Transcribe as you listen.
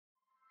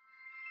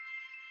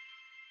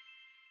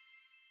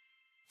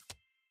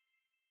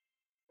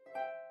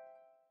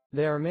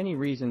There are many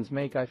reasons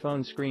make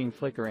iPhone screen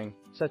flickering,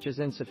 such as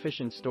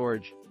insufficient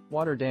storage,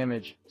 water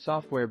damage,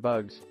 software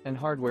bugs, and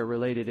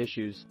hardware-related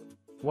issues.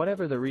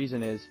 Whatever the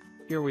reason is,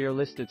 here we are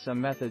listed some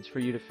methods for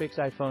you to fix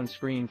iPhone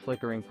screen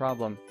flickering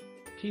problem.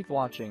 Keep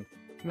watching.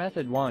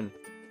 Method 1.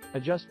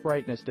 Adjust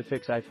brightness to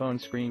fix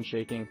iPhone screen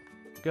shaking.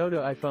 Go to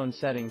iPhone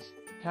settings,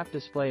 tap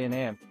display and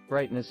amp,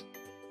 brightness.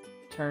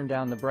 Turn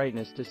down the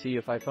brightness to see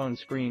if iPhone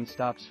screen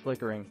stops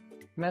flickering.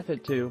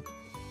 Method 2.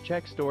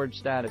 Check storage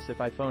status if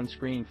iPhone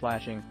screen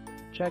flashing.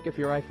 Check if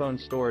your iPhone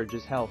storage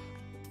is healthy.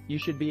 You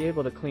should be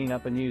able to clean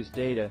up unused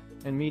data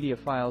and media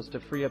files to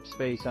free up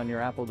space on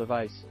your Apple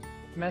device.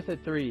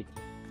 Method 3.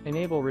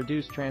 Enable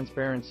reduced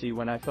transparency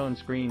when iPhone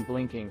screen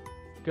blinking.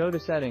 Go to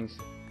settings.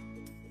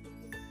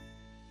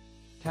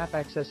 Tap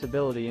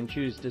accessibility and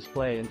choose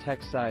display and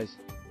text size.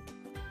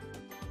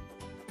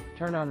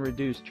 Turn on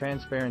reduced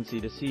transparency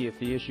to see if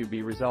the issue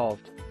be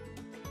resolved.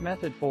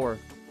 Method 4.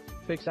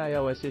 Fix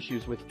iOS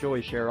issues with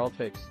Joyoshare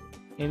UltFix.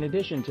 In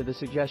addition to the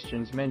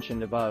suggestions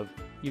mentioned above,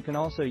 you can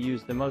also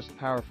use the most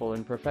powerful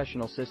and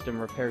professional system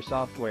repair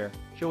software,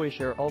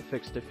 Joyoshare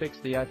UltFix, to fix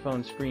the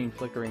iPhone screen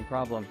flickering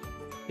problem.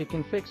 It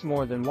can fix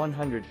more than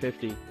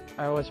 150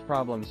 iOS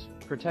problems,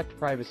 protect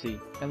privacy,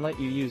 and let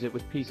you use it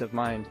with peace of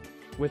mind,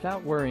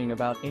 without worrying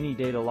about any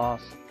data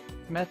loss.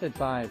 Method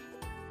 5.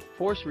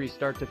 Force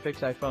restart to fix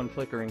iPhone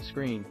flickering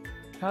screen.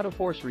 How to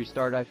force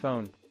restart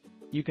iPhone.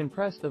 You can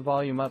press the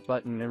volume up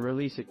button and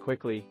release it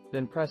quickly,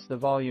 then press the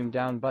volume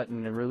down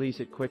button and release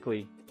it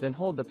quickly, then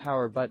hold the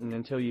power button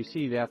until you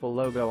see the Apple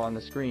logo on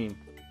the screen.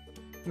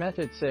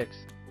 Method 6.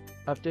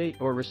 Update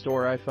or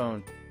restore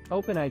iPhone.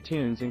 Open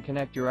iTunes and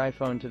connect your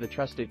iPhone to the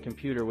trusted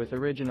computer with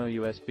original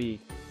USB.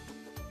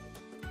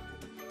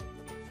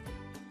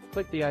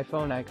 Click the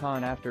iPhone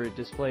icon after it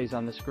displays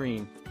on the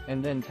screen,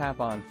 and then tap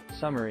on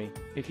Summary.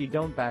 If you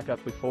don't back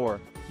up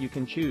before, you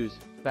can choose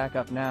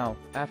Backup Now.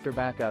 After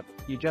backup,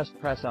 you just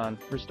press on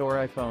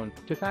Restore iPhone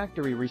to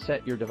factory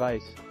reset your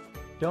device.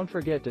 Don't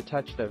forget to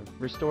touch the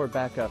Restore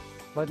Backup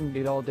button to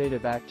get all data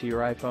back to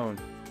your iPhone.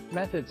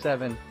 Method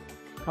 7.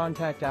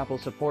 Contact Apple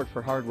support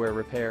for hardware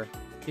repair.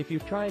 If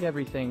you've tried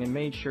everything and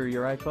made sure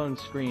your iPhone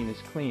screen is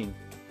clean,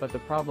 but the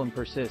problem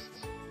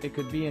persists, it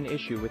could be an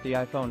issue with the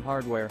iPhone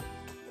hardware.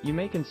 You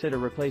may consider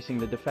replacing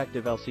the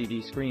defective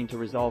LCD screen to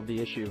resolve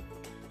the issue.